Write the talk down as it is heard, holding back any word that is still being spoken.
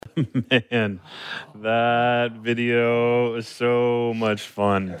Man, that video is so much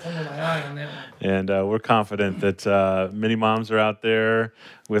fun. And we're confident that many moms are out there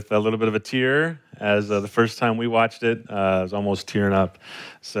with a little bit of a tear as the first time we watched it, I was almost tearing up.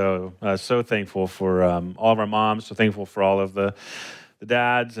 So thankful for all of our moms, so thankful for all of the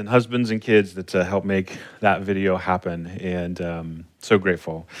dads and husbands and kids that help make that video happen, and so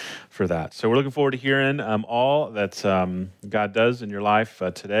grateful for that. So we're looking forward to hearing all that God does in your life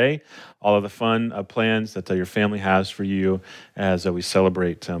today, all of the fun plans that your family has for you as we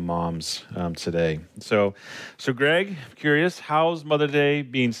celebrate moms today. So Greg, I'm curious, how's Mother's Day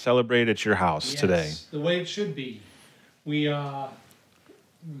being celebrated at your house today? The way it should be. We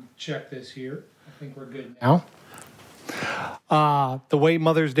check this here. I think we're good now. The way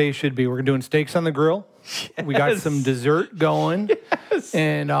Mother's Day should be. We're doing steaks on the grill. Yes. We got some dessert going. Yes.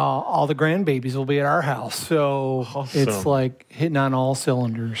 And all the grandbabies will be at our house. So awesome. It's like hitting on all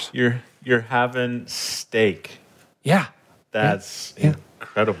cylinders. You're having steak. Yeah. That's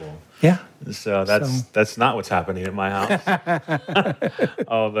incredible. Yeah. So that's not what's happening at my house.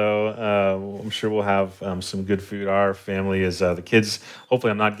 Although I'm sure we'll have some good food. Our family is the kids.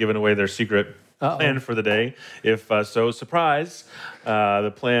 Hopefully, I'm not giving away their secret plan for the day. If so, surprise.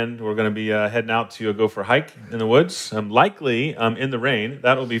 The plan, we're going to be heading out to go for a hike in the woods, likely in the rain.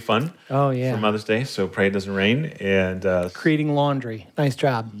 That will be fun. Oh, yeah. For Mother's Day, so pray it doesn't rain. And creating laundry. Nice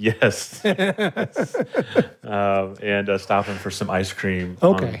job. Yes. And stopping for some ice cream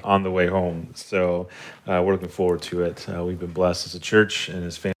on the way home. So we're looking forward to it. We've been blessed as a church and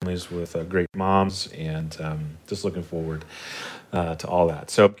as families with great moms, and just looking forward to all that.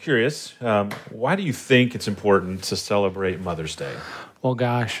 So I'm curious, why do you think it's important to celebrate Mother's Day? Well,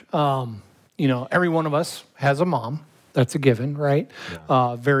 gosh, every one of us has a mom. That's a given, right?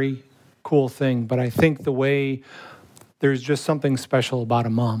 Yeah. Very cool thing. But I think the way there's just something special about a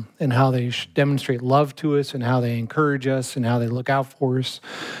mom and how they demonstrate love to us and how they encourage us and how they look out for us.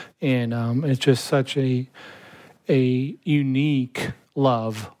 And it's just such a unique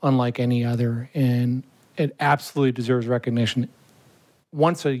love, unlike any other. And it absolutely deserves recognition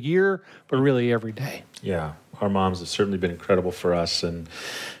once a year, but really every day. Yeah, our moms have certainly been incredible for us, and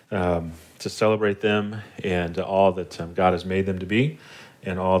to celebrate them and all that God has made them to be,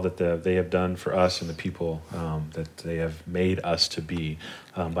 and all that they have done for us and the people that they have made us to be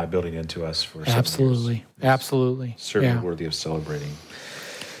by building into us for 7 years. Absolutely. Certainly worthy of celebrating.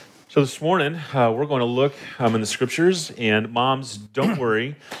 So this morning, we're going to look in the scriptures, and moms, don't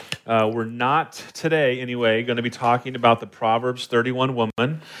worry. We're not today, anyway, going to be talking about the Proverbs 31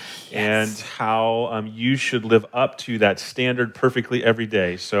 woman and how you should live up to that standard perfectly every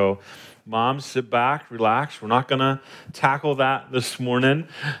day. So moms, sit back, relax. We're not going to tackle that this morning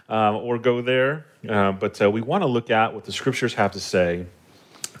or go there, but we want to look at what the scriptures have to say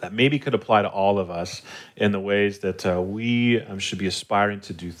that maybe could apply to all of us in the ways that we should be aspiring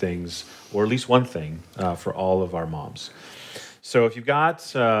to do things, or at least one thing, for all of our moms. So if you've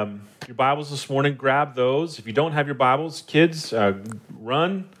got your Bibles this morning, grab those. If you don't have your Bibles, kids,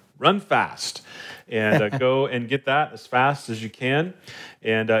 run fast and go and get that as fast as you can.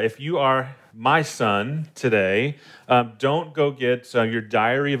 And if you are my son today, don't go get your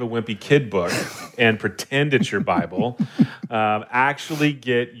Diary of a Wimpy Kid book and pretend it's your Bible. Actually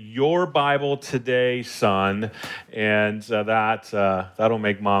get your Bible today, son, and that'll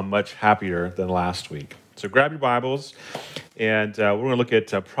make mom much happier than last week. So grab your Bibles, and we're going to look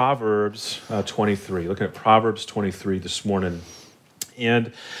at Proverbs 23. Looking at Proverbs 23 this morning.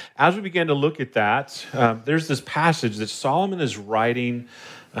 And as we begin to look at that, there's this passage that Solomon is writing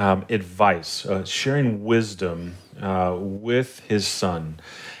advice, sharing wisdom with his son.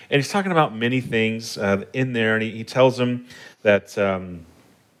 And he's talking about many things in there, and he tells him that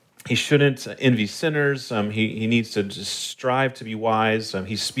he shouldn't envy sinners. He needs to just strive to be wise.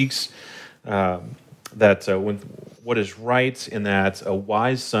 He speaks that when what is right, and that a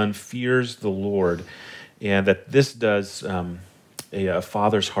wise son fears the Lord, and that this does a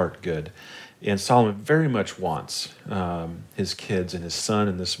father's heart good. And Solomon very much wants his kids and his son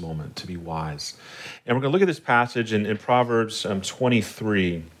in this moment to be wise. And we're going to look at this passage in Proverbs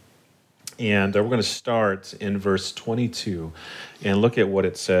 23, and we're going to start in verse 22 and look at what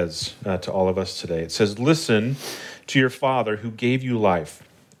it says to all of us today. It says, "Listen to your father who gave you life,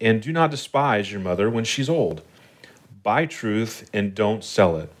 and do not despise your mother when she's old. Buy truth and don't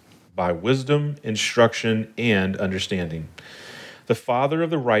sell it. Buy wisdom, instruction, and understanding. The father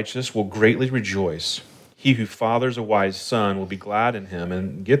of the righteous will greatly rejoice. He who fathers a wise son will be glad in him."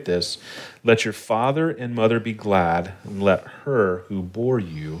 And get this, "Let your father and mother be glad, and let her who bore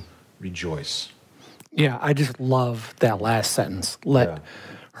you rejoice." Yeah, I just love that last sentence. Let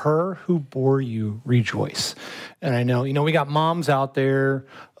her who bore you rejoice. And I know, we got moms out there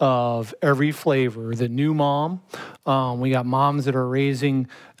of every flavor. The new mom, we got moms that are raising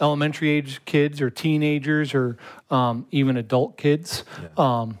elementary age kids or teenagers or even adult kids.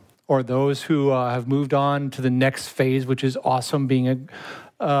 Yeah. Or those who have moved on to the next phase, which is awesome, being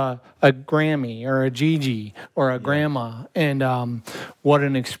a Grammy or a Gigi or a grandma, and what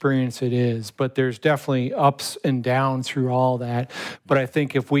an experience it is. But there's definitely ups and downs through all that. But I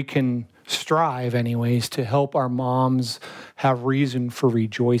think if we can strive anyways to help our moms have reason for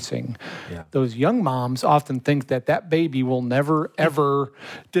rejoicing. Yeah. Those young moms often think that baby will never, ever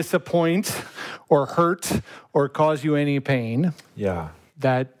disappoint or hurt or cause you any pain. Yeah.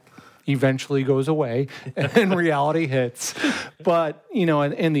 That eventually goes away and reality hits. But,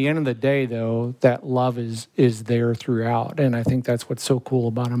 in the end of the day, though, that love is there throughout. And I think that's what's so cool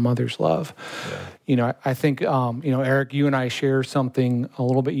about a mother's love. Yeah. I think, Eric, you and I share something a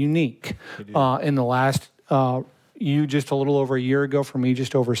little bit unique. In the last, you just a little over a year ago, for me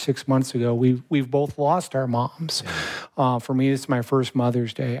just over 6 months ago, we've both lost our moms. Yeah. For me, it's my first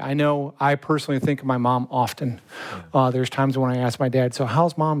Mother's Day. I know I personally think of my mom often. Yeah. There's times when I ask my dad, so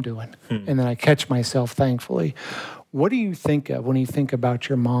how's mom doing? And then I catch myself, thankfully. What do you think of when you think about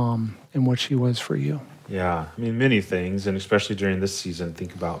your mom and what she was for you? Yeah, many things, and especially during this season,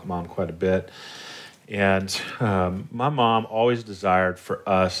 think about mom quite a bit. And my mom always desired for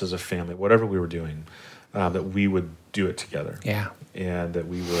us as a family, whatever we were doing, that we would do it together. Yeah. And that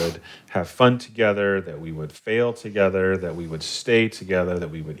we would have fun together, that we would fail together, that we would stay together, that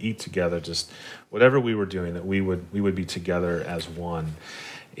we would eat together, just whatever we were doing, that we would be together as one.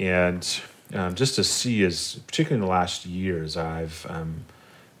 And just to see, particularly in the last years, I've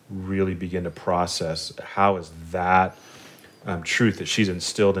really begun to process how is that truth that she's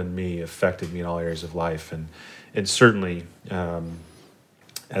instilled in me affected me in all areas of life. And certainly,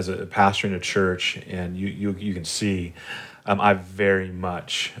 as a pastor in a church, and you can see, I very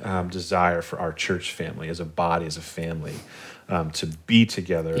much desire for our church family as a body, as a family, to be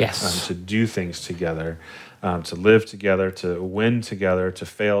together, yes. To do things together, to live together, to win together, to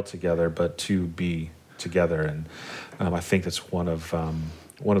fail together, but to be together. And I think that's one of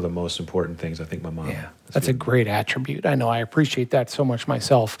the most important things I think my mom. Yeah, that's a great attribute. I know I appreciate that so much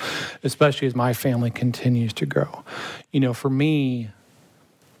myself, especially as my family continues to grow. For me,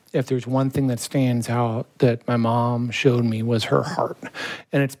 if there's one thing that stands out that my mom showed me was her heart.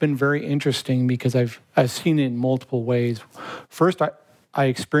 And it's been very interesting because I've seen it in multiple ways. First, I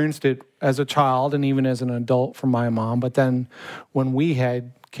experienced it as a child and even as an adult from my mom. But then when we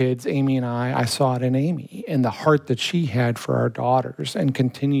had kids, Amy and I saw it in Amy and the heart that she had for our daughters and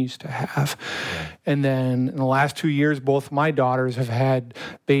continues to have. Yeah. And then in the last 2 years, both my daughters have had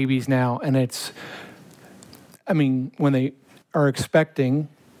babies now. And when they are expecting,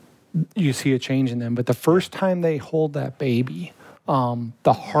 you see a change in them. But the first time they hold that baby,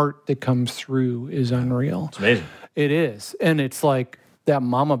 the heart that comes through is unreal. It's amazing. It is. And it's like that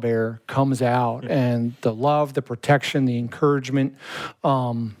mama bear comes out and the love, the protection, the encouragement,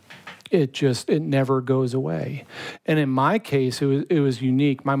 it never goes away. And in my case, it was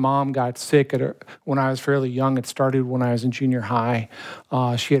unique. My mom got sick when I was fairly young. It started when I was in junior high.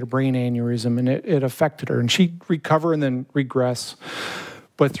 She had a brain aneurysm and it affected her. And she'd recover and then regress.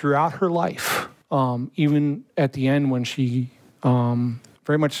 But throughout her life, even at the end when she,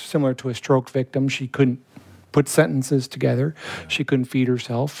 very much similar to a stroke victim, she couldn't put sentences together. She couldn't feed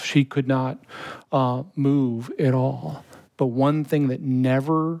herself. She could not move at all. But one thing that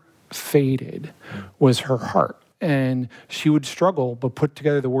never faded was her heart. And she would struggle, but put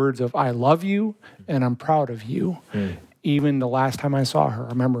together the words of, I love you and I'm proud of you. Even the last time I saw her, I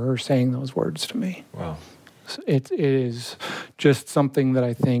remember her saying those words to me. Wow. It is just something that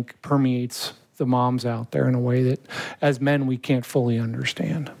I think permeates the moms out there in a way that, as men, we can't fully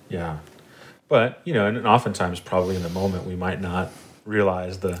understand. Yeah. But, and oftentimes probably in the moment we might not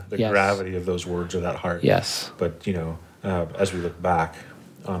realize the yes. gravity of those words or that heart. Yes. But, as we look back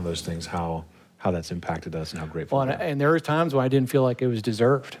on those things, how that's impacted us and how grateful we are. And there were times when I didn't feel like it was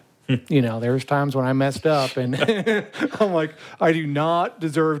deserved. There was times when I messed up and I'm like, I do not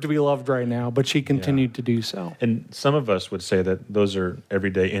deserve to be loved right now, but she continued to do so. And some of us would say that those are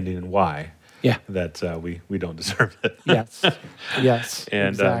everyday ending in Y. Yeah. That we don't deserve it. Yes. Yes. And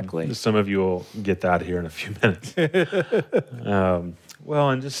exactly. Some of you will get that here in a few minutes.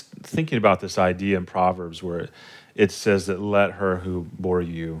 And just thinking about this idea in Proverbs where it says that let her who bore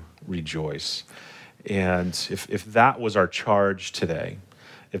you rejoice. And if that was our charge today,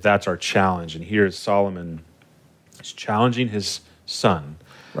 if that's our challenge, and here is Solomon is challenging his son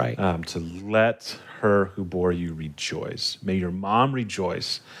Right. To let her who bore you rejoice. May your mom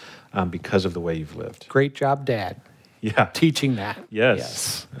rejoice because of the way you've lived. Great job, Dad, Yeah. teaching that.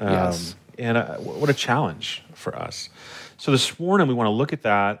 Yes. Yes. And what a challenge for us. So this morning, we want to look at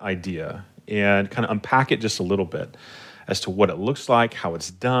that idea and kind of unpack it just a little bit as to what it looks like, how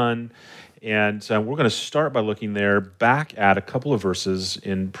it's done. And we're going to start by looking there back at a couple of verses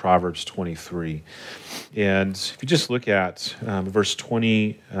in Proverbs 23. And if you just look at verse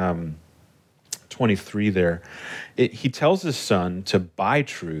 23 there, he tells his son to buy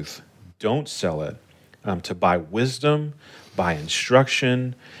truth, don't sell it, to buy wisdom, buy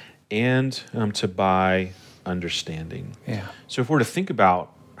instruction, and to buy understanding. Yeah. So if we're to think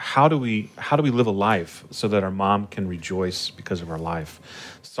about how do we live a life so that our mom can rejoice because of our life,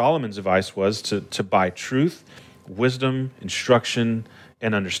 Solomon's advice was to buy truth, wisdom, instruction,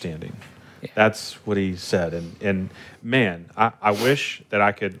 and understanding. Yeah. That's what he said. And man, I wish that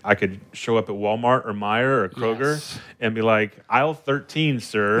I could show up at Walmart or Meijer or Kroger and be like, aisle 13,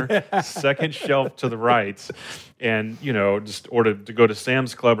 sir, second shelf to the right. And, just order to go to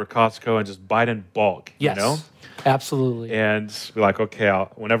Sam's Club or Costco and just buy it in bulk, Yes, absolutely. And be like, okay,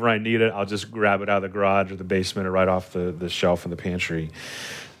 whenever I need it, I'll just grab it out of the garage or the basement or right off the shelf in the pantry.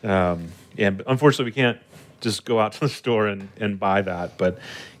 And unfortunately, we can't just go out to the store and buy that. But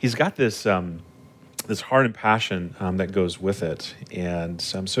he's got this this heart and passion that goes with it. And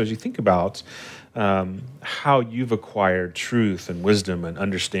so as you think about how you've acquired truth and wisdom and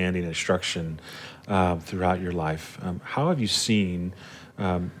understanding and instruction throughout your life, how have you seen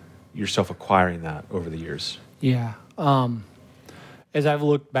yourself acquiring that over the years? Yeah. As I've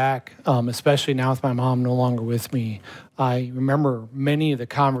looked back, especially now with my mom no longer with me, I remember many of the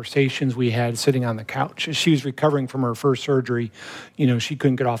conversations we had sitting on the couch. As she was recovering from her first surgery, she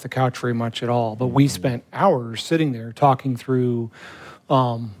couldn't get off the couch very much at all. But we spent hours sitting there talking through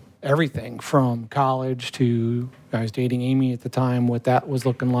everything from college to, I was dating Amy at the time, what that was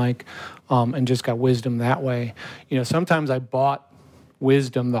looking like, and just got wisdom that way. Sometimes I bought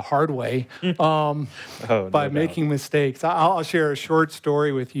wisdom the hard way by making mistakes. I'll share a short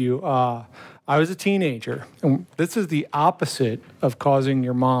story with you. I was a teenager, and this is the opposite of causing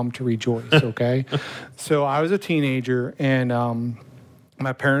your mom to rejoice, okay? So I was a teenager, and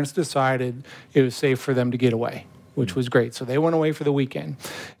my parents decided it was safe for them to get away, which was great. So they went away for the weekend,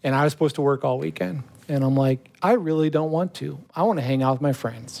 and I was supposed to work all weekend. And I'm like, I really don't want to. I want to hang out with my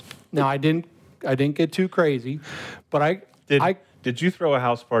friends. Now, I didn't get too crazy, but Did you throw a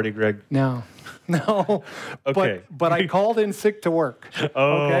house party, Greg? No. Okay. But I called in sick to work.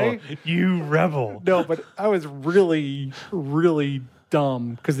 Oh, okay? You rebel. No, but I was really, really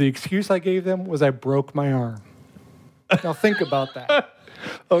dumb because the excuse I gave them was I broke my arm. Now think about that.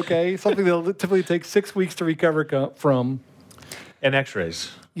 Okay? Something that typically takes 6 weeks to recover from. And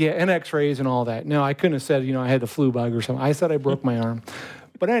x-rays. Yeah, and x-rays and all that. No, I couldn't have said, I had the flu bug or something. I said I broke my arm.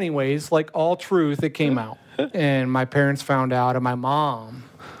 But anyways, like all truth, it came out. And my parents found out, and my mom,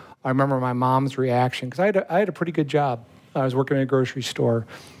 I remember my mom's reaction, because I had a pretty good job. I was working at a grocery store,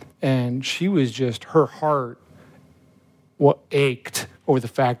 and she was just, her heart ached over the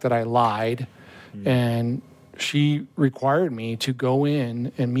fact that I lied. And she required me to go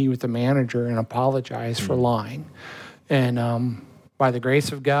in and meet with the manager and apologize for lying. And by the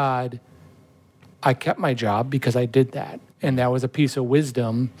grace of God, I kept my job because I did that. And that was a piece of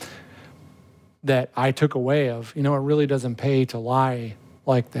wisdom that I took away of, it really doesn't pay to lie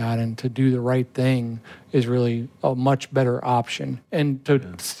like that, and to do the right thing is really a much better option. And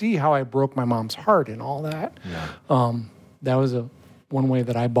to see how I broke my mom's heart and all that, that was one way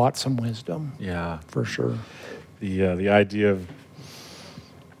that I bought some wisdom. Yeah. For sure. The idea of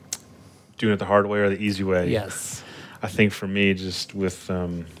doing it the hard way or the easy way. Yes. I think for me, just with,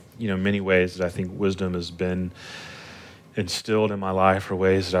 many ways that I think wisdom has been instilled in my life, or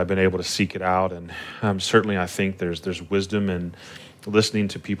ways that I've been able to seek it out. And certainly I think there's wisdom in listening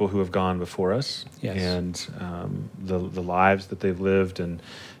to people who have gone before us. Yes. And the lives that they've lived and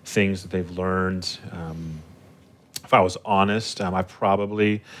things that they've learned. If I was honest, I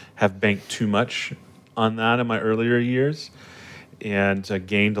probably have banked too much on that in my earlier years, and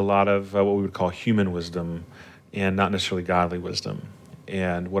gained a lot of what we would call human wisdom and not necessarily godly wisdom.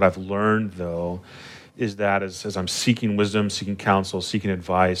 And what I've learned, though, is that as I'm seeking wisdom, seeking counsel, seeking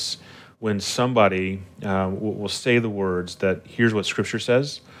advice, when somebody will say the words that here's what Scripture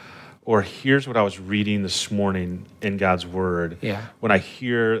says, or here's what I was reading this morning in God's Word. Yeah. When I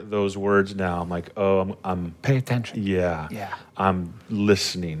hear those words now, I'm like, oh, I'm Pay attention. Yeah. I'm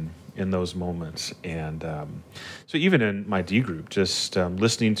listening in those moments. And so even in my D group, just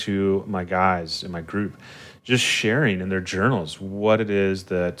listening to my guys in my group just sharing in their journals what it is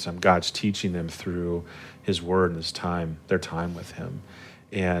that God's teaching them through His Word and their time with Him.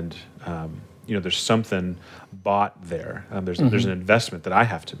 And there's something bought there. There's an investment that I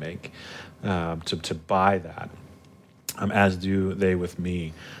have to make to buy that, as do they with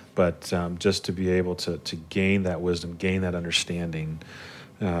me. But just to be able to gain that wisdom, gain that understanding,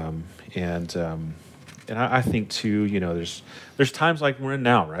 and I think too, there's times like we're in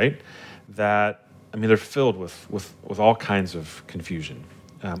now, right? That they're filled with all kinds of confusion.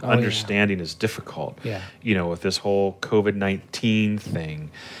 Understanding is difficult. Yeah. With this whole COVID-19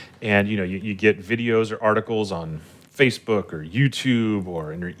 thing, and you get videos or articles on Facebook or YouTube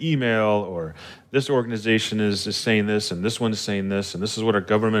or in your email, or this organization is saying this and this one is saying this and this is what our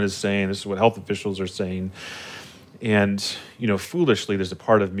government is saying, this is what health officials are saying. And foolishly, there's a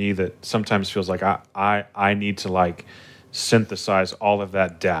part of me that sometimes feels like I need to synthesize all of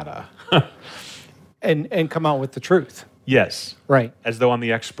that data and come out with the truth. Yes. Right. As though I'm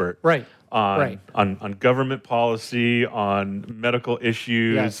the expert. Right. On government policy, on medical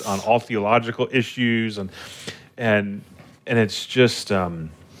issues, Yes. on all theological issues, and it's just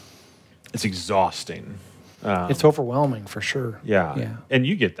it's exhausting. It's overwhelming for sure. Yeah. And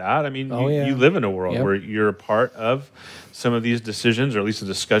you get that. You live in a world Yep. where you're a part of some of these decisions, or at least the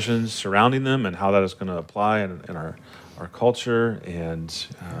discussions surrounding them, and how that is going to apply in our culture. And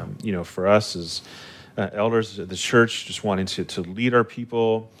for us as elders at the church, just wanting to lead our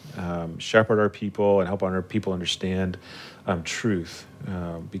people, shepherd our people, and help our people understand truth,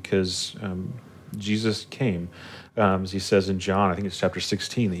 because Jesus came, as he says in John, I think it's chapter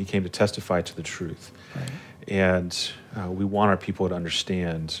 16, that he came to testify to the truth. Right. And we want our people to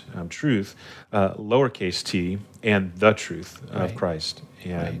understand truth, lowercase t, and the truth of Right. Christ.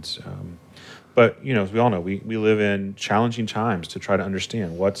 And but as we all know, we live in challenging times to try to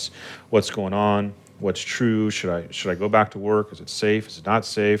understand what's going on, what's true. Should I go back to work? Is it safe? Is it not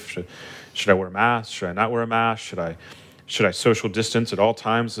safe? Should I wear a mask? Should I not wear a mask? Should I social distance at all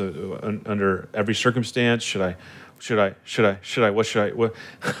times under every circumstance? What?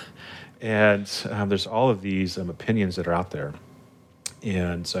 And there's all of these opinions that are out there.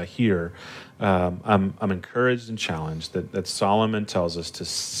 And here, I'm encouraged and challenged that Solomon tells us to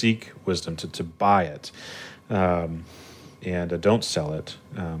seek wisdom, to buy it, and don't sell it,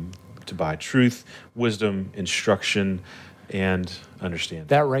 to buy truth, wisdom, instruction, and understanding.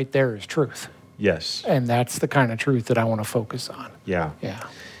 That right there is truth. Yes. And that's the kind of truth that I want to focus on. Yeah. Yeah.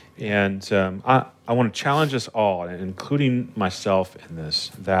 And I want to challenge us all, including myself in this,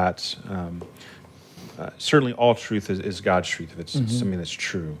 that certainly all truth is God's truth if it's something that's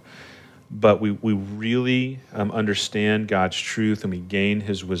true. But we really understand God's truth and we gain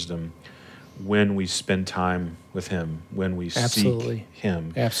His wisdom when we spend time with Him, when we Absolutely. seek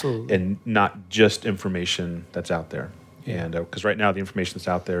Him. Absolutely. And not just information that's out there. Yeah. And because right now the information that's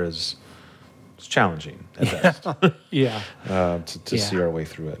out there it's challenging at best Yeah. to see our way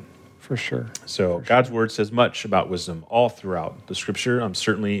through it. For sure. So God's Word says much about wisdom all throughout the Scripture.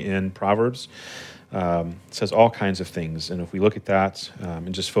 Certainly in Proverbs, it says all kinds of things. And if we look at that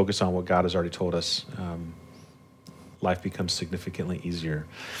and just focus on what God has already told us, life becomes significantly easier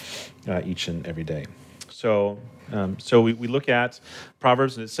each and every day. So we look at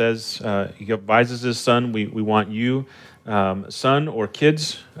Proverbs, and it says, He advises His son. We want you, son or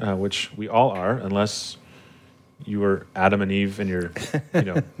kids, which we all are, unless you were Adam and Eve and you're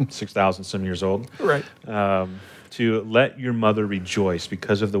 6,000 some years old. Right. To let your mother rejoice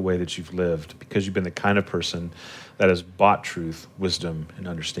because of the way that you've lived, because you've been the kind of person that has bought truth, wisdom, and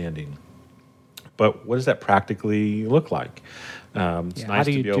understanding. But what does that practically look like? It's nice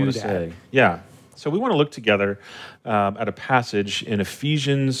to be able to say. Yeah. So we want to look together at a passage in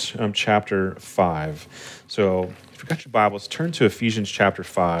Ephesians chapter 5. So if you've got your Bibles, turn to Ephesians chapter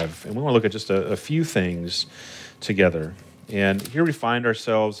 5, and we want to look at just a few things together. And here we find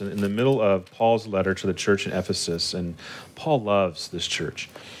ourselves in the middle of Paul's letter to the church in Ephesus, and Paul loves this church.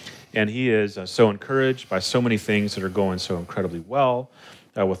 And he is so encouraged by so many things that are going so incredibly well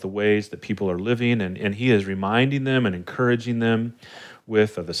with the ways that people are living, and he is reminding them and encouraging them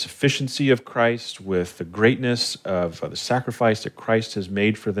with the sufficiency of Christ, with the greatness of the sacrifice that Christ has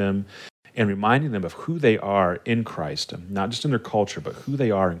made for them, and reminding them of who they are in Christ, not just in their culture, but who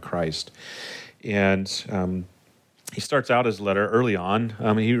they are in Christ. And he starts out his letter early on,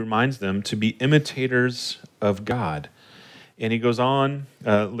 he reminds them to be imitators of God. And he goes on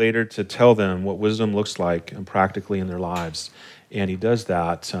later to tell them what wisdom looks like practically in their lives. And he does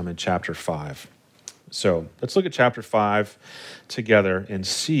that in chapter 5. So let's look at chapter 5 together and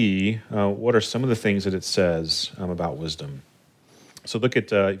see what are some of the things that it says about wisdom. So look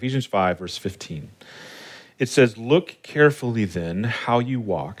at Ephesians 5, verse 15. It says, "Look carefully then how you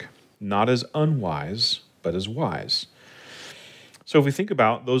walk, not as unwise, but as wise." So if we think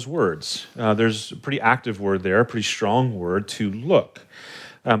about those words, there's a pretty active word there, a pretty strong word, to look.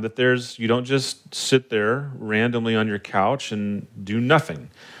 You don't just sit there randomly on your couch and do nothing.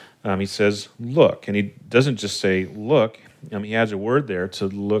 He says, look. And he doesn't just say look. He adds a word there to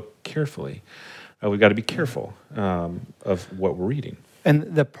look carefully. We've got to be careful of what we're reading.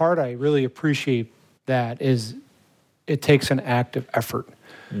 And the part I really appreciate that is it takes an active effort,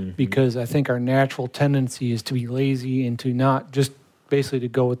 because I think our natural tendency is to be lazy and to not just basically to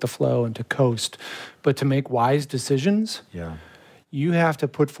go with the flow and to coast, but to make wise decisions. Yeah. You have to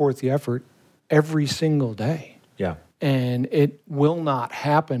put forth the effort every single day. Yeah. And it will not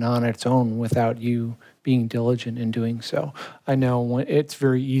happen on its own without you being diligent in doing so. I know it's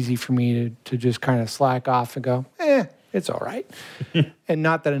very easy for me to just kind of slack off and go, it's all right. And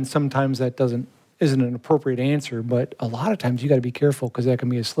not that sometimes that isn't an appropriate answer, but a lot of times you got to be careful, because that can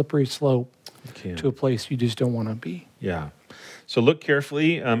be a slippery slope to a place you just don't want to be. Yeah. So look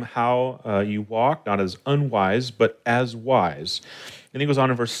carefully how you walk, not as unwise, but as wise. And he goes on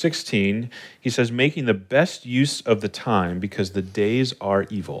in verse 16. He says, making the best use of the time because the days are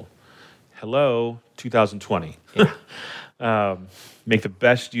evil. Hello, 2020. Yeah. Make the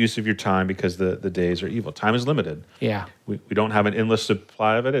best use of your time because the days are evil. Time is limited. Yeah. We don't have an endless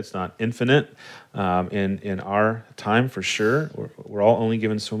supply of it. It's not infinite in our time, for sure. We're all only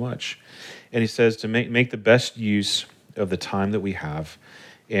given so much. And he says to make the best use of the time that we have,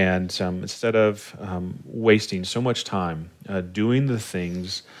 and instead of wasting so much time doing the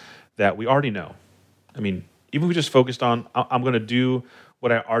things that we already know. I mean, even if we just focused on, I'm going to do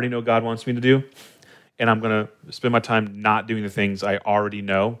what I already know God wants me to do, and I'm going to spend my time not doing the things I already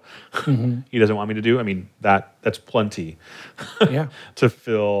know He doesn't want me to do. I mean, that's plenty to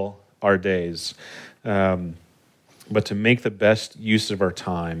fill our days. But to make the best use of our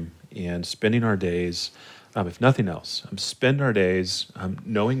time and spending our days, if nothing else, spend our days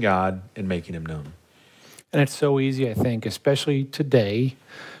knowing God and making Him known. And it's so easy, I think, especially today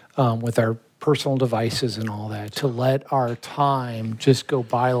with our personal devices and all that, to let our time just go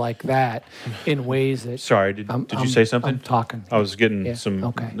by like that in ways that... Sorry, did you say something? I'm talking. I was getting some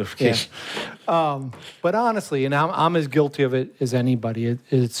notifications. Yeah. But honestly, and I'm as guilty of it as anybody,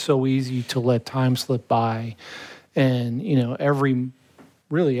 it's so easy to let time slip by. And,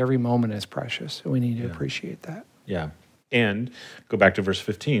 really every moment is precious. We need to appreciate that. Yeah. And go back to verse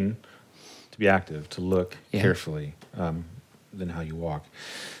 15, to be active, to look carefully than how you walk.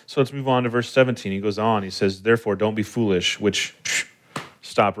 So let's move on to verse 17. He goes on. He says, therefore, don't be foolish, which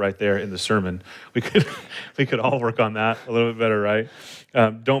stop right there in the sermon. We could all work on that a little bit better, right?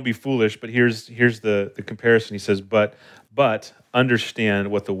 Don't be foolish, but here's the comparison. He says, but understand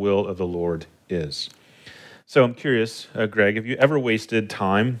what the will of the Lord is. So I'm curious, Greg, have you ever wasted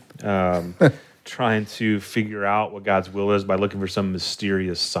time trying to figure out what God's will is by looking for some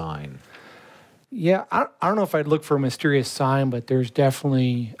mysterious sign? Yeah, I don't know if I'd look for a mysterious sign, but there's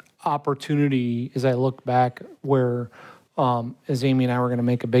definitely opportunity as I look back where, as Amy and I were going to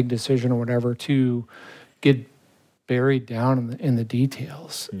make a big decision or whatever, to get buried down in the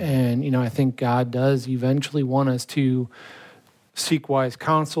details. And, I think God does eventually want us to seek wise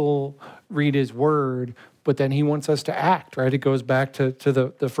counsel, read His Word, but then He wants us to act, right? It goes back to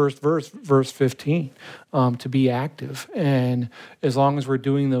the first verse 15, to be active. And as long as we're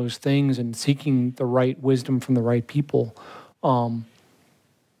doing those things and seeking the right wisdom from the right people,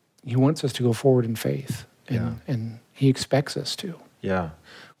 He wants us to go forward in faith. And He expects us to. Yeah.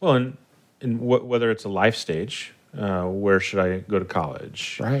 Well, and whether it's a life stage, where should I go to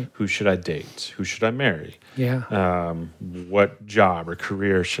college? Right. Who should I date? Who should I marry? Yeah. What job or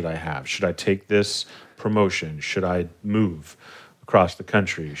career should I have? Should I take this promotion? Should I move across the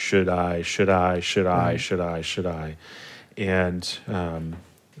country? Should I? And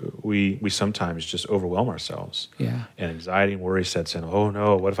we sometimes just overwhelm ourselves. Yeah. And anxiety and worry sets in. Oh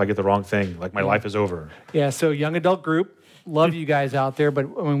no, what if I get the wrong thing? Like my life is over. Yeah, so young adult group, love you guys out there, but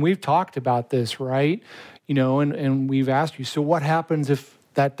I mean, we've talked about this, right? And we've asked you, so what happens if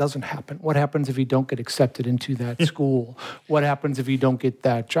that doesn't happen? What happens if you don't get accepted into that school? What happens if you don't get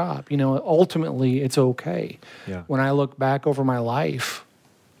that job? Ultimately, it's okay. Yeah. When I look back over my life,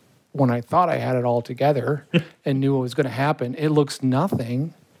 when I thought I had it all together and knew what was going to happen, it looks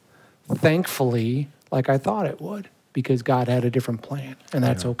nothing, thankfully, like I thought it would, because God had a different plan, and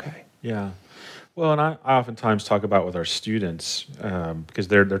that's okay. Yeah. Well, and I oftentimes talk about with our students, because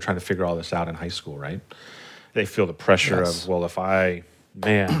they're trying to figure all this out in high school, right? They feel the pressure of, well, if I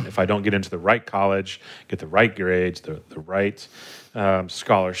man, if I don't get into the right college, get the right grades, the right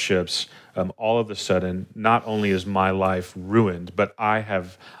scholarships, all of a sudden, not only is my life ruined, but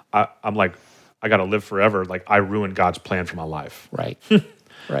I'm like, I got to live forever. Like I ruined God's plan for my life. Right.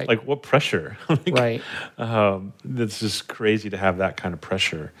 Right. Like what pressure? Like, right. It's just crazy to have that kind of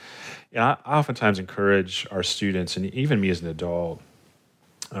pressure. And I oftentimes encourage our students, and even me as an adult,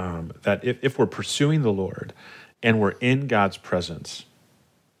 that if we're pursuing the Lord and we're in God's presence,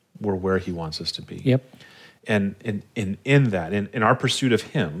 we're where He wants us to be. Yep. And in that, in our pursuit of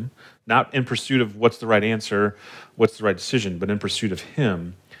Him, not in pursuit of what's the right answer, what's the right decision, but in pursuit of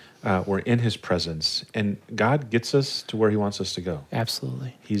Him, we're in His presence. And God gets us to where He wants us to go.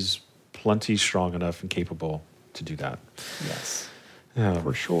 Absolutely. He's plenty strong enough and capable to do that. Yes. Yeah.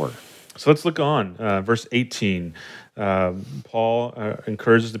 For sure. So let's look on. Verse 18. Paul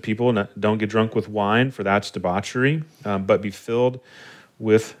encourages the people, don't get drunk with wine, for that's debauchery, but be filled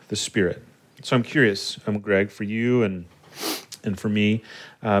with the Spirit. So I'm curious, Greg, for you and for me,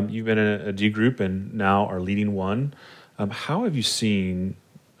 you've been in a D group and now are leading one. How have you seen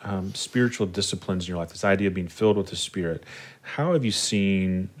spiritual disciplines in your life, this idea of being filled with the Spirit? How have you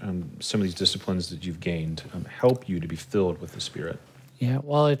seen some of these disciplines that you've gained help you to be filled with the Spirit? Yeah,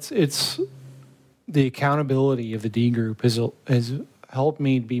 well, it's the accountability of the D group has helped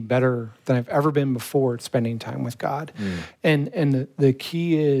me be better than I've ever been before at spending time with God. And the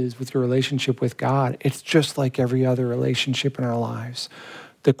key is with your relationship with God, it's just like every other relationship in our lives.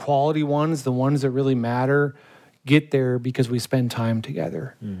 The quality ones, the ones that really matter, get there because we spend time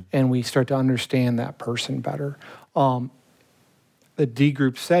together and we start to understand that person better. The D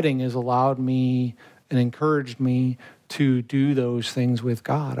group setting has allowed me and encouraged me to do those things with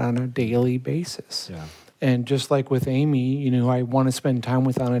God on a daily basis. Yeah. And just like with Amy, who I want to spend time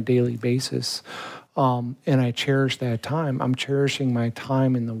with on a daily basis, and I cherish that time. I'm cherishing my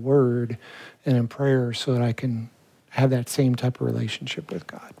time in the Word and in prayer so that I can have that same type of relationship with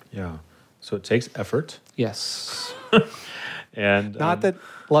God. Yeah. So it takes effort. Yes. And not that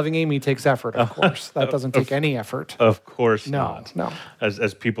loving Amy takes effort, of course. That doesn't take any effort. Of course not. No.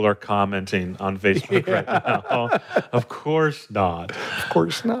 As people are commenting on Facebook right now. Of course not. Of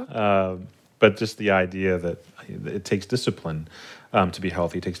course not. But just the idea that it takes discipline to be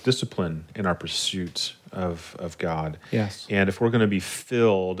healthy. It takes discipline in our pursuit of God. Yes. And if we're going to be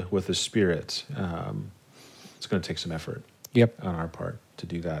filled with the Spirit, it's going to take some effort on our part to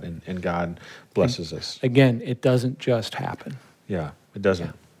do that. And God blesses us. Again, it doesn't just happen. Yeah, it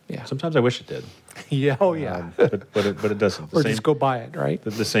doesn't. Yeah. Sometimes I wish it did. Yeah, oh yeah. But it doesn't. Or just go by it, right?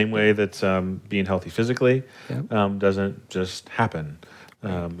 The same way that being healthy physically doesn't just happen.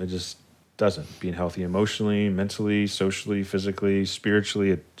 It just doesn't. Being healthy emotionally, mentally, socially, physically,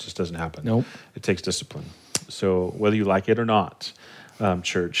 spiritually, it just doesn't happen. Nope. It takes discipline. So whether you like it or not,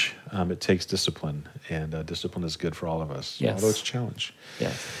 church, it takes discipline, and discipline is good for all of us, although it's a challenge.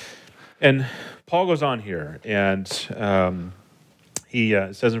 Yes. And Paul goes on here, and he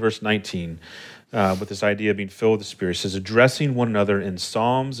says in verse 19, with this idea of being filled with the Spirit, he says, addressing one another in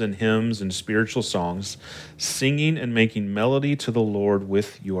psalms and hymns and spiritual songs, singing and making melody to the Lord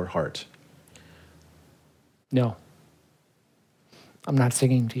with your heart. No. I'm not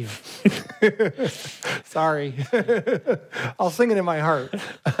singing to you. Sorry. I'll sing it in my heart.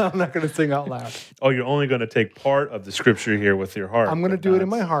 I'm not going to sing out loud. Oh, you're only going to take part of the scripture here with your heart. I'm going to do it in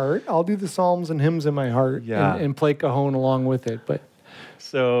my heart. I'll do the psalms and hymns in my heart and play cajon along with it. But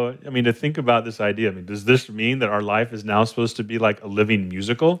so, to think about this idea, does this mean that our life is now supposed to be like a living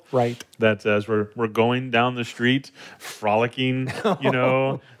musical? Right. That as we're going down the street, frolicking,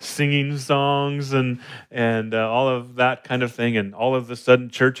 singing songs and all of that kind of thing, and all of a sudden,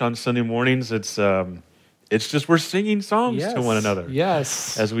 church on Sunday mornings, it's just we're singing songs to one another.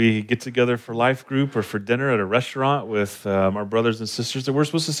 Yes. As we get together for life group or for dinner at a restaurant with our brothers and sisters, that we're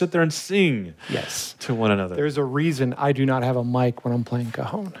supposed to sit there and sing to one another. There's a reason I do not have a mic when I'm playing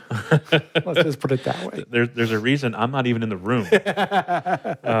cajon. Let's just put it that way. There's a reason I'm not even in the room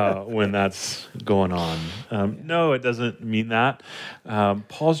when that's going on. No, it doesn't mean that.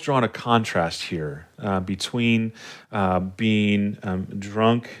 Paul's drawn a contrast here between being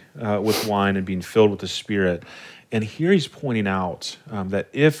drunk with wine and being filled with the Spirit. And here he's pointing out that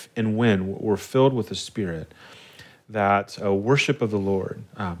if and when we're filled with the Spirit, that worship of the Lord,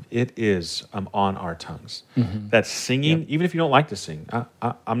 it is on our tongues. Mm-hmm. That singing, even if you don't like to sing,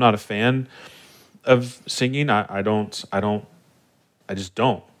 I'm not a fan of singing. I just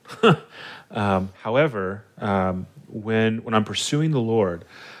don't. However, when I'm pursuing the Lord,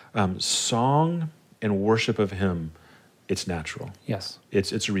 song and worship of Him, it's natural. Yes.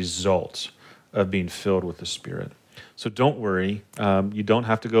 It's a result of being filled with the Spirit. So don't worry. You don't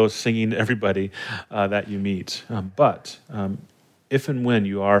have to go singing to everybody that you meet. But if and when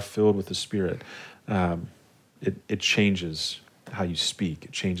you are filled with the Spirit, it changes how you speak.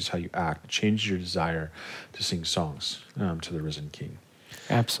 It changes how you act. It changes your desire to sing songs to the risen King.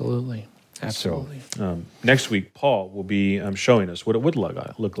 Absolutely. Absolutely. So next week, Paul will be showing us what it would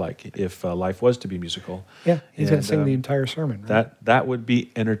look like if life was to be musical. Yeah, he's going to sing the entire sermon. Right? That would be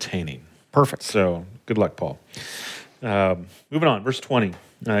entertaining. Perfect. So good luck, Paul. Moving on, verse 20.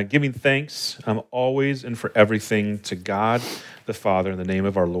 Giving thanks always and for everything to God the Father in the name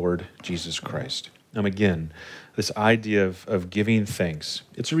of our Lord Jesus Christ. Again, this idea of giving thanks,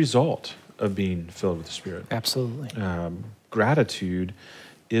 it's a result of being filled with the Spirit. Absolutely. Gratitude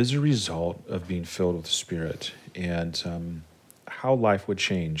is a result of being filled with the Spirit, and how life would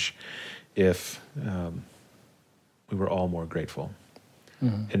change if we were all more grateful.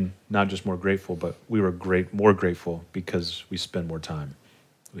 Mm-hmm. And not just more grateful, but we were more grateful because we spend more time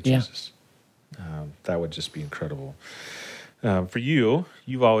with Jesus. That would just be incredible. For you,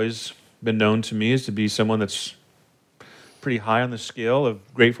 you've always been known to me as to be someone that's pretty high on the scale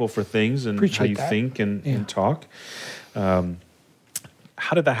of grateful for things and Appreciate how you that. think and talk.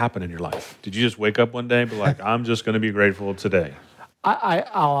 How did that happen in your life? Did you just wake up one day and be like, I'm just going to be grateful today?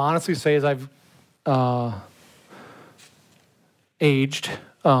 I'll honestly say as I've aged,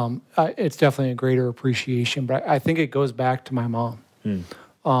 it's definitely a greater appreciation, but I think it goes back to my mom.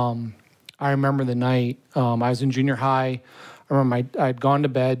 I remember the night I was in junior high. I remember I'd gone to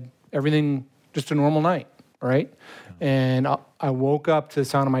bed, everything just a normal night, right? Yeah. And I woke up to the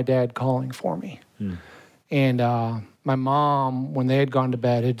sound of my dad calling for me. And my mom, when they had gone to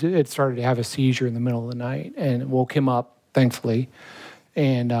bed, had started to have a seizure in the middle of the night, and it woke him up, thankfully.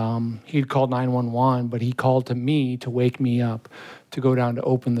 And he'd called 911, but he called to me to wake me up to go down to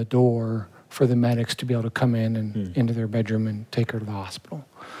open the door for the medics to be able to come in and into their bedroom and take her to the hospital.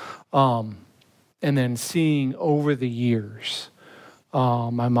 And then seeing over the years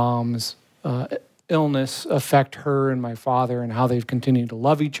my mom's illness affect her and my father and how they've continued to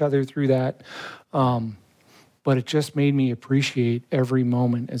love each other through that. But it just made me appreciate every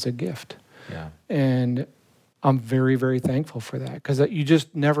moment as a gift. Yeah. And I'm very, very thankful for that because you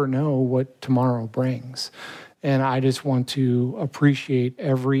just never know what tomorrow brings. And I just want to appreciate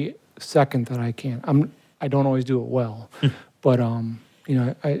every second that I can. I don't always do it well, but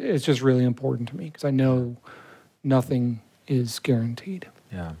it's just really important to me because I know nothing is guaranteed.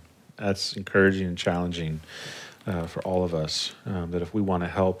 Yeah, that's encouraging and challenging for all of us, that if we want to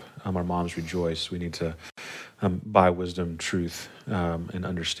help our moms rejoice, we need to buy wisdom, truth, and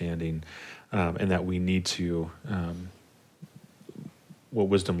understanding, and that we need to, what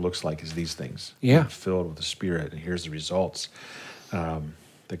wisdom looks like is these things. Yeah. Filled with the Spirit, and here's the results.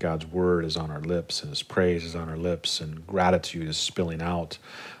 That God's word is on our lips, and His praise is on our lips, and gratitude is spilling out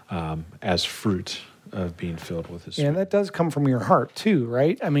as fruit of being filled with His Spirit. And that does come from your heart too,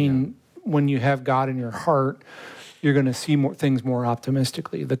 right? I mean, when you have God in your heart, you're going to see things more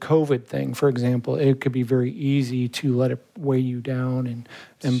optimistically. The COVID thing, for example, it could be very easy to let it weigh you down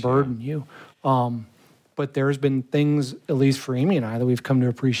and burden you. But there's been things, at least for Amy and I, that we've come to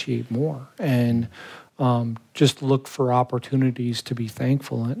appreciate more. And just look for opportunities to be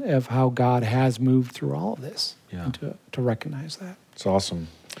thankful of how God has moved through all of this and to recognize that. It's awesome.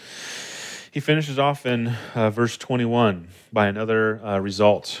 He finishes off in verse 21 by another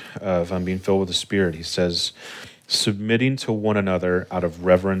result of being filled with the Spirit. He says, submitting to one another out of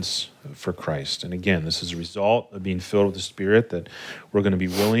reverence for Christ. And again, this is a result of being filled with the Spirit, that we're going to be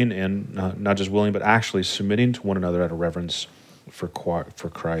willing, and not just willing, but actually submitting to one another out of reverence for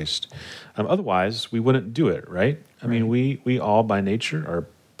Christ. Otherwise, we wouldn't do it, right? I mean, we all by nature are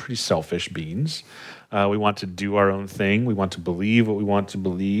pretty selfish beings. We want to do our own thing. We want to believe what we want to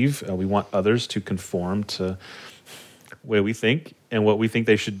believe. We want others to conform to the way we think and what we think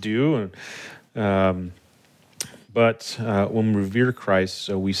they should do. But when we revere Christ,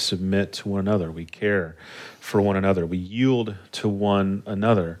 so we submit to one another. We care for one another. We yield to one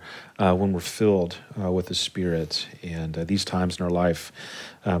another when we're filled with the Spirit. And these times in our life,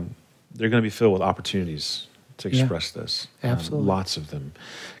 they're going to be filled with opportunities to express this. Absolutely. Lots of them.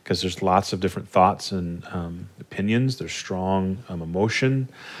 Because there's lots of different thoughts and opinions. There's strong emotion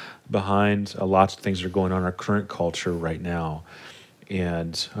behind lots of things that are going on in our current culture right now.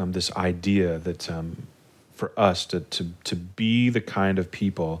 And this idea that for us to be the kind of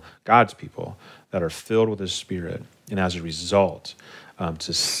people, God's people, that are filled with His Spirit, and as a result,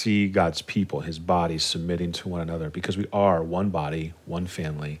 to see God's people, His body, submitting to one another, because we are one body, one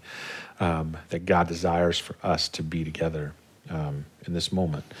family, that God desires for us to be together in this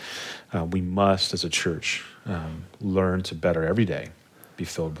moment. We must, as a church, learn to better every day be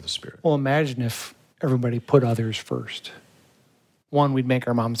filled with the Spirit. Well, imagine if everybody put others first. One, we'd make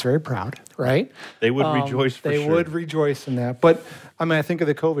our moms very proud, right? They would rejoice for sure. They would rejoice in that. But, I mean, I think of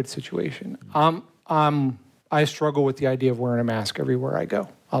the COVID situation. I struggle with the idea of wearing a mask everywhere I go.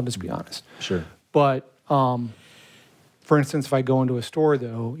 I'll just be honest. Sure. But, for instance, if I go into a store,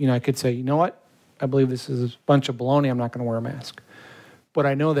 though, I could say, you know what? I believe this is a bunch of baloney. I'm not going to wear a mask. But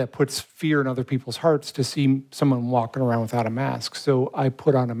I know that puts fear in other people's hearts to see someone walking around without a mask. So I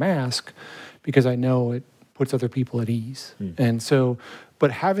put on a mask because I know it puts other people at ease. And so,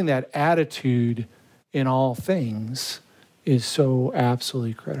 but having that attitude in all things is so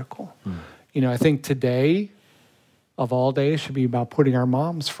absolutely critical. I think today, of all days, should be about putting our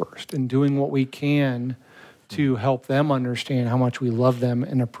moms first and doing what we can to help them understand how much we love them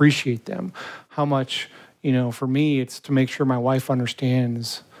and appreciate them. How much, for me, it's to make sure my wife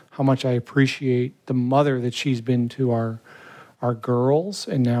understands how much I appreciate the mother that she's been to our girls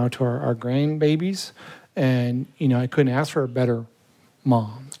and now to our grandbabies. And, I couldn't ask for a better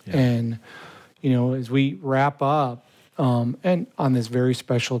mom. Yeah. And, as we wrap up, and on this very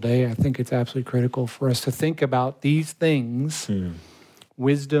special day, I think it's absolutely critical for us to think about these things,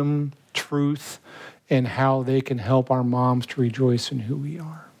 wisdom, truth, and how they can help our moms to rejoice in who we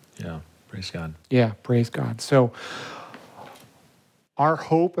are. Yeah, praise God. Yeah, praise God. So our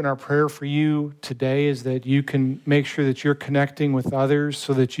hope and our prayer for you today is that you can make sure that you're connecting with others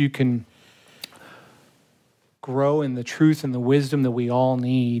so that you can grow in the truth and the wisdom that we all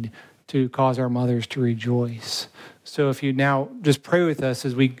need to cause our mothers to rejoice. So if you now just pray with us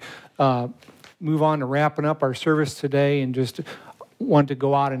as we move on to wrapping up our service today and just want to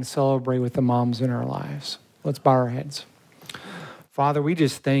go out and celebrate with the moms in our lives. Let's bow our heads. Father, we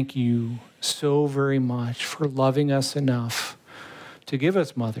just thank you so very much for loving us enough to give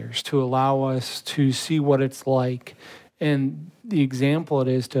us mothers, to allow us to see what it's like and the example it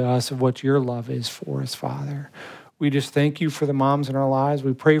is to us of what your love is for us, Father. We just thank you for the moms in our lives.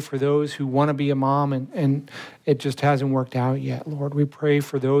 We pray for those who want to be a mom and it just hasn't worked out yet, Lord. We pray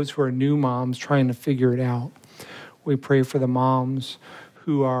for those who are new moms trying to figure it out. We pray for the moms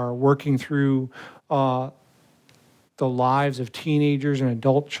who are working through the lives of teenagers and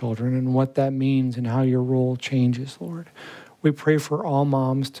adult children and what that means and how your role changes, Lord. We pray for all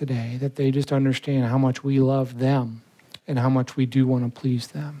moms today that they just understand how much we love them and how much we do want to please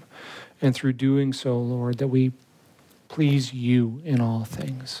them. And through doing so, Lord, that we please you in all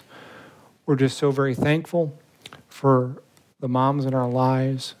things. We're just so very thankful for the moms in our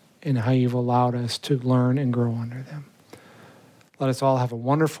lives and how you've allowed us to learn and grow under them. Let us all have a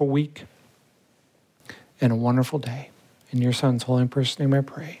wonderful week and a wonderful day. In your Son's holy and precious name I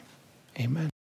pray. Amen.